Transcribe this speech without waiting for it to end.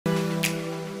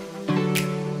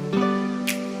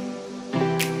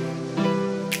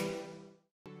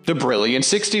The Brilliance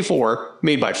 64,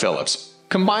 made by Philips,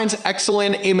 combines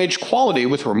excellent image quality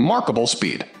with remarkable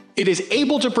speed. It is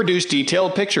able to produce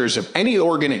detailed pictures of any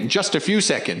organ in just a few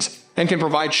seconds and can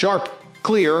provide sharp,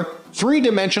 clear,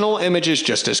 three-dimensional images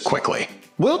just as quickly.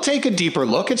 We'll take a deeper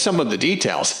look at some of the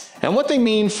details and what they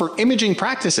mean for imaging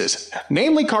practices,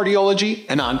 namely cardiology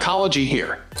and oncology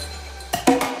here.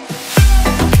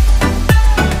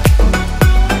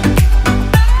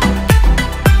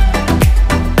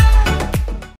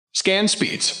 Scan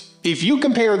speeds. If you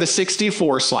compare the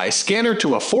 64-slice scanner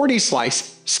to a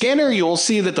 40-slice scanner, you'll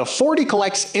see that the 40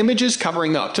 collects images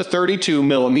covering up to 32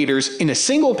 millimeters in a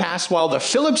single pass, while the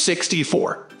Philips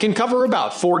 64 can cover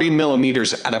about 40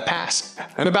 millimeters at a pass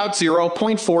in about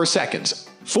 0.4 seconds.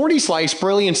 40-slice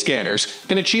Brilliance scanners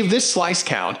can achieve this slice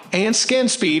count and scan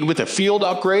speed with a field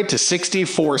upgrade to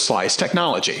 64-slice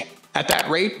technology. At that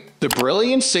rate, the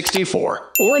Brilliance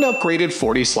 64 or an upgraded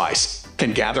 40-slice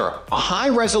can gather a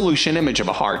high-resolution image of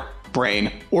a heart,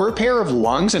 brain, or a pair of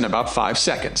lungs in about 5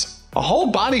 seconds. A whole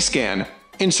body scan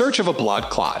in search of a blood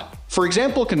clot, for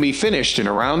example, can be finished in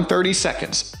around 30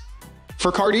 seconds.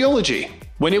 For cardiology,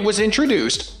 when it was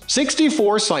introduced,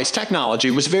 64-slice technology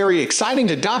was very exciting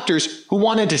to doctors who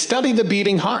wanted to study the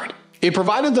beating heart. It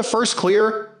provided the first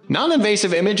clear,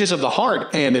 non-invasive images of the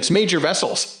heart and its major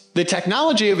vessels. The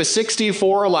technology of a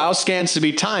 64 allows scans to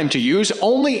be timed to use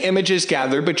only images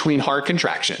gathered between heart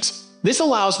contractions. This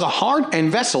allows the heart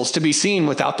and vessels to be seen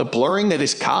without the blurring that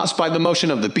is caused by the motion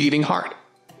of the beating heart.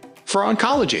 For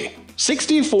oncology,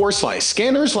 64-slice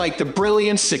scanners like the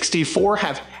Brilliance 64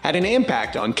 have had an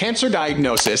impact on cancer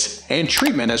diagnosis and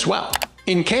treatment as well.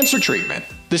 In cancer treatment,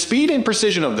 the speed and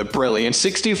precision of the Brilliance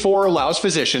 64 allows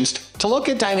physicians to look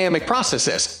at dynamic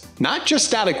processes, not just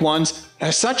static ones,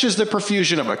 such as the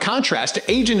perfusion of a contrast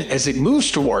agent as it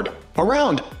moves toward,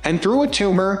 around, and through a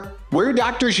tumor, where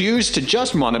doctors use to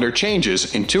just monitor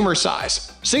changes in tumor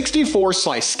size.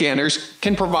 64-slice scanners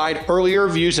can provide earlier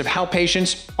views of how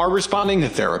patients are responding to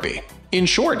therapy. In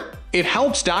short, it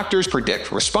helps doctors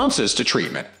predict responses to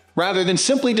treatment, rather than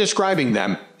simply describing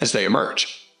them as they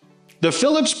emerge. The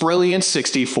Philips Brilliance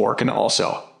 64 can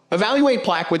also evaluate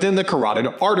plaque within the carotid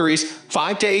arteries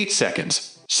 5 to 8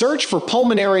 seconds. Search for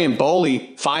pulmonary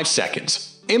emboli 5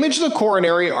 seconds. Image the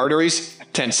coronary arteries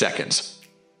 10 seconds.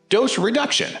 Dose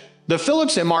reduction. The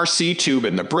Philips MRC tube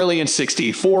in the Brilliance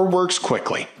 64 works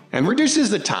quickly and reduces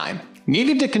the time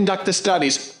needed to conduct the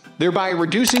studies, thereby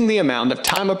reducing the amount of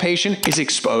time a patient is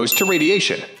exposed to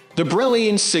radiation. The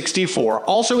Brilliance 64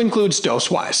 also includes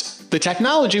DoseWise, the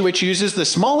technology which uses the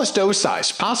smallest dose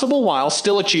size possible while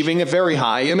still achieving a very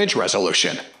high image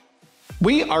resolution.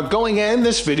 We are going to end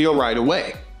this video right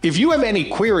away. If you have any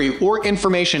query or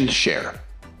information to share,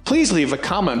 please leave a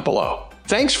comment below.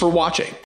 Thanks for watching.